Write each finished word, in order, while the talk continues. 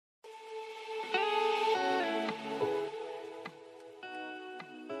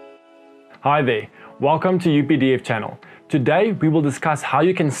Hi there, welcome to UPDF channel. Today we will discuss how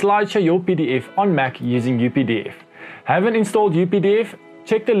you can slideshow your PDF on Mac using UPDF. Haven't installed UPDF?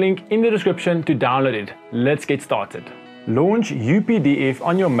 Check the link in the description to download it. Let's get started. Launch UPDF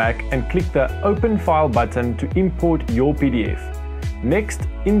on your Mac and click the Open File button to import your PDF. Next,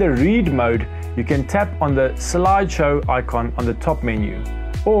 in the Read mode, you can tap on the Slideshow icon on the top menu.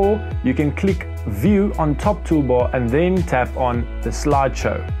 Or you can click View on top toolbar and then tap on the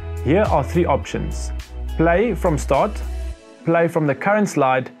Slideshow. Here are three options: Play from start, play from the current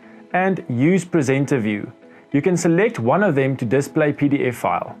slide, and use presenter view. You can select one of them to display PDF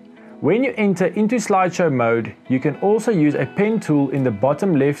file. When you enter into slideshow mode, you can also use a pen tool in the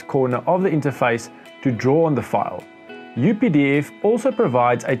bottom left corner of the interface to draw on the file. UPDF also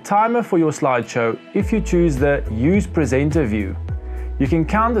provides a timer for your slideshow if you choose the Use Presenter view. You can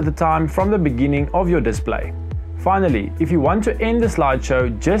count the time from the beginning of your display. Finally, if you want to end the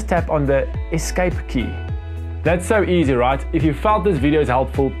slideshow, just tap on the Escape key. That's so easy, right? If you felt this video is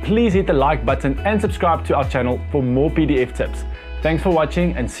helpful, please hit the like button and subscribe to our channel for more PDF tips. Thanks for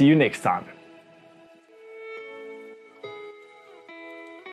watching and see you next time.